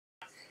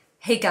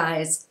Hey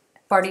guys,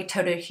 Barty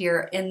Toto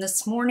here, and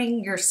this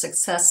morning your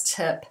success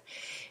tip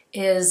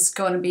is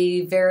going to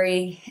be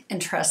very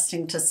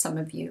interesting to some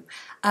of you.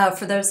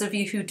 For those of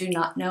you who do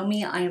not know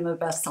me, I am a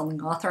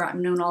best-selling author.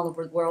 I'm known all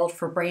over the world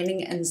for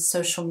branding and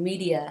social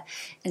media.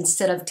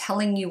 Instead of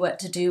telling you what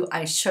to do,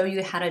 I show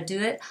you how to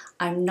do it.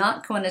 I'm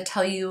not going to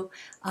tell you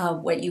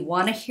what you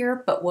want to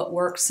hear, but what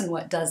works and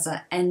what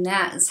doesn't, and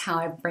that is how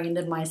I've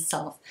branded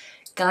myself.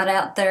 Got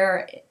out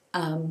there,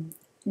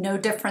 no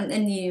different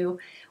than you.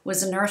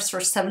 Was a nurse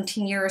for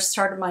 17 years,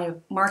 started my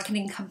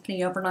marketing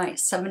company overnight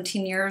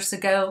 17 years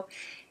ago,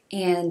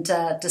 and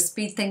to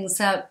speed things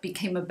up,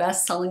 became a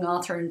best-selling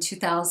author in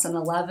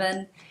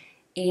 2011,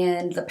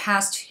 and the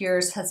past 2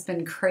 years has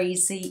been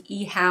crazy.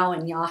 eHow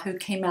and Yahoo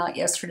came out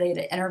yesterday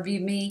to interview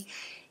me,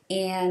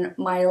 and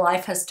my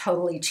life has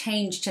totally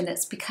changed, and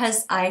it's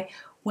because I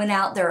went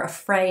out there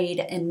afraid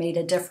and made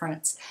a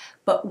difference.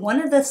 But one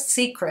of the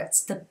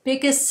secrets, the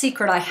biggest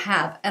secret I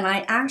have, and I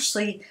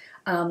actually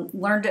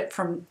learned it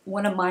from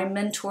one of my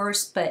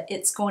mentors, but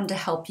it's going to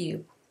help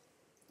you,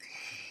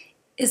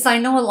 is I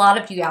know a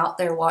lot of you out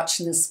there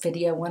watching this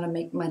video want to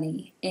make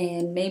money,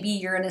 and maybe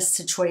you're in a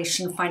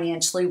situation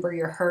financially where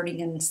you're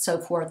hurting and so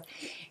forth,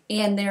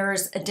 and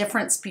there's a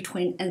difference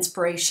between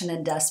inspiration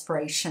and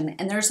desperation,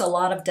 and there's a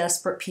lot of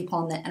desperate people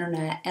on the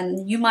internet,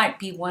 and you might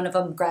be one of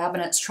them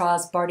grabbing at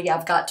straws. Barty,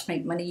 I've got to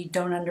make money. You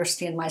don't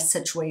understand my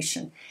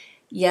situation.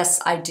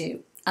 Yes, I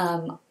do.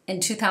 In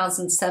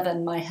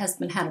 2007, my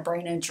husband had a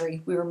brain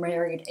injury. We were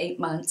married 8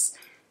 months.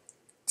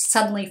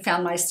 Suddenly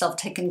found myself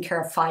taking care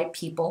of 5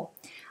 people.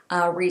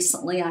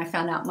 Recently, I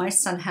found out my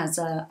son has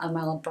a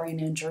mild brain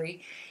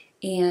injury,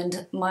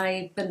 and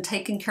I've been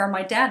taking care of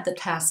my dad the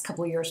past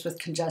couple of years with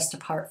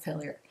congestive heart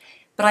failure.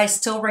 But I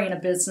still ran a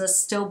business,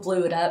 still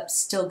blew it up,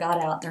 still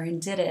got out there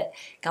and did it,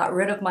 got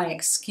rid of my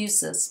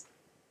excuses.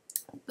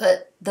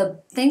 But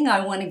the thing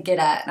I want to get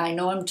at, and I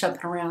know I'm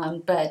jumping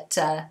around, but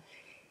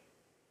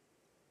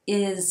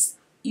is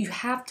you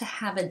have to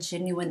have a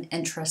genuine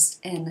interest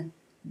in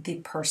the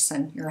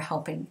person you're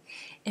helping.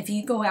 If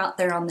you go out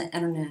there on the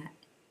internet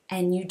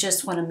and you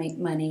just want to make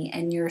money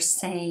and you're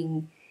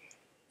saying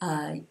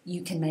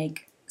you can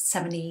make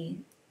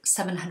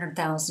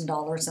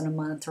 $700,000 in a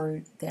month,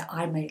 or that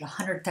I made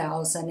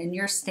 $100,000, and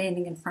you're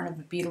standing in front of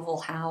a beautiful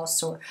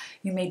house, or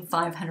you made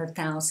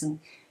 $500,000,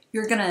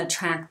 you're going to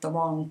attract the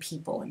wrong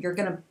people. You're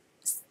going to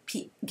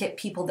get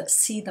people that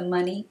see the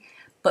money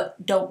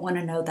but don't want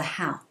to know the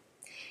how.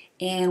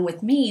 And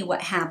with me,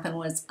 what happened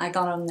was I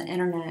got on the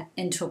internet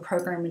into a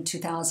program in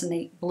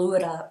 2008, blew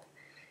it up,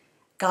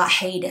 got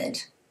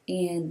hated,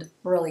 and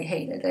really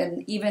hated.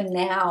 And even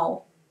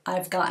now,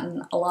 I've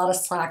gotten a lot of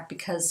slack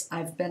because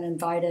I've been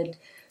invited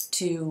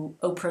to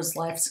Oprah's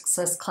Life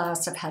Success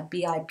class. I've had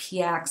VIP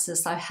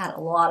access. I've had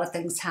a lot of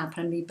things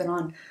happen to me, been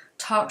on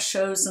talk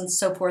shows and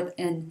so forth,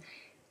 and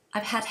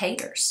I've had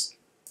haters.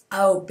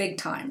 Oh, big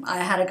time.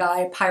 I had a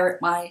guy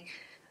pirate my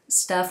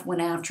stuff,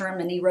 went after him,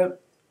 and he wrote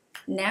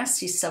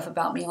nasty stuff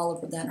about me all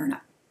over the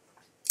internet.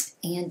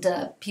 And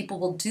people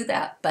will do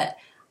that, but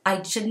I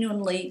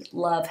genuinely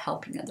love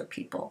helping other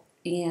people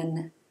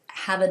and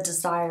have a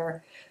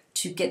desire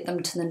to get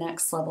them to the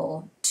next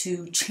level,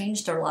 to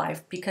change their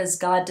life, because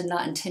God did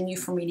not intend you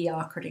for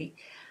mediocrity.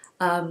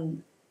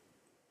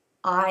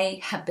 I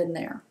have been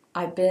there.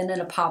 I've been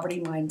in a poverty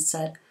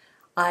mindset.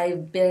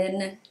 I've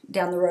been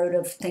down the road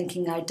of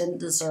thinking I didn't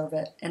deserve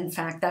it. In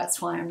fact,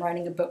 that's why I'm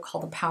writing a book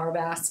called The Power of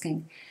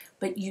Asking.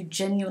 But you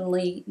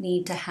genuinely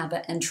need to have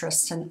an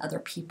interest in other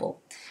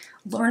people.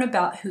 Learn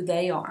about who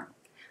they are.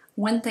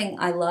 One thing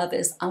I love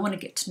is I want to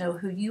get to know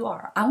who you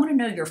are. I want to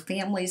know your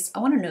families. I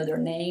want to know their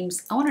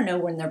names. I want to know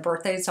when their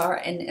birthdays are.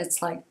 And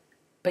it's like,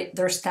 but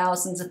there's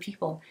thousands of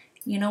people.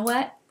 You know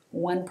what?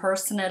 One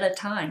person at a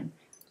time.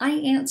 I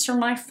answer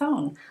my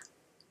phone.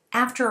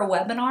 After a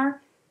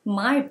webinar,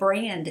 my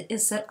brand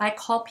is that I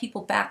call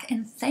people back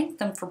and thank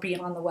them for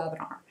being on the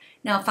webinar.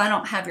 Now, if I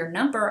don't have your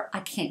number, I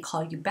can't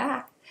call you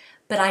back.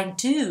 But I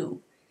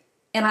do,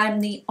 and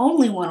I'm the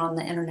only one on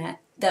the internet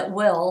that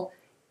will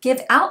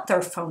give out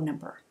their phone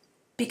number,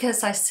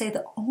 because I say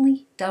the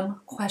only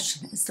dumb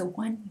question is the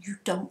one you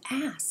don't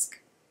ask.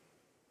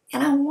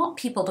 And I want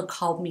people to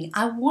call me.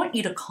 I want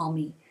you to call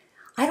me.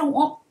 I don't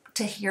want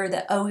to hear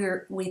that,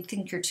 oh, we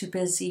think you're too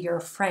busy, you're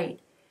afraid.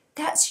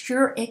 That's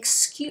your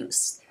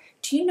excuse.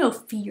 Do you know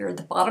fear,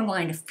 the bottom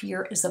line of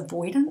fear is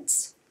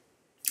avoidance?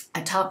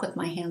 I talk with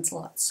my hands a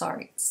lot.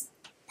 Sorry, it's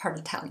part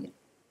Italian.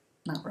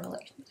 Not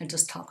really. I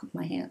just talk with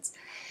my hands.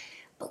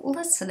 But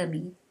listen to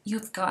me.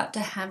 You've got to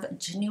have a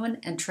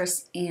genuine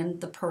interest in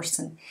the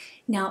person.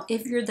 Now,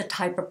 if you're the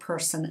type of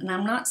person, and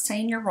I'm not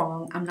saying you're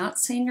wrong, I'm not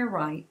saying you're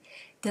right,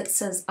 that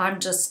says, I'm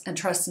just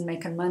interested in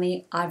making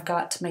money, I've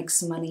got to make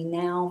some money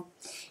now.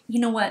 You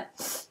know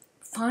what?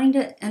 Find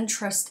an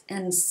interest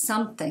in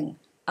something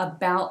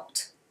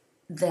about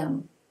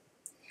them.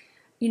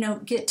 You know,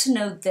 get to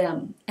know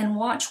them and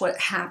watch what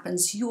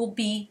happens. You will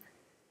be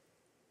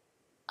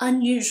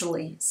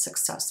unusually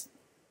successful.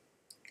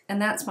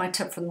 And that's my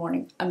tip for the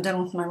morning. I'm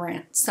done with my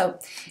rant. So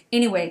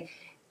anyway,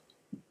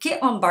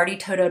 get on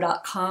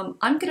bardytoto.com.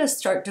 I'm going to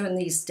start doing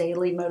these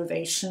daily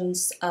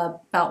motivations,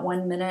 about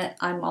 1 minute.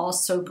 I'm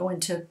also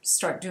going to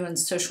start doing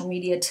social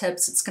media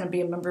tips. It's going to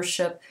be a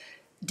membership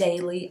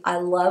daily. I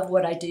love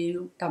what I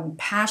do. I'm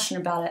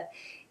passionate about it.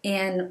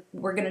 And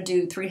we're going to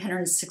do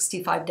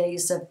 365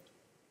 days of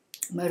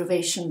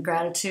motivation and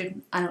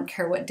gratitude. I don't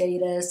care what day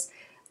it is.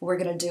 We're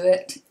going to do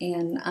it.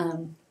 And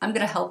I'm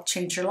going to help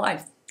change your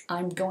life.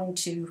 I'm going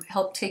to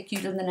help take you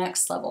to the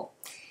next level.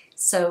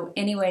 So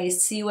anyway,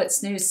 see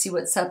what's new, see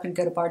what's up, and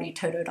go to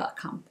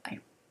bardytoto.com. Bye.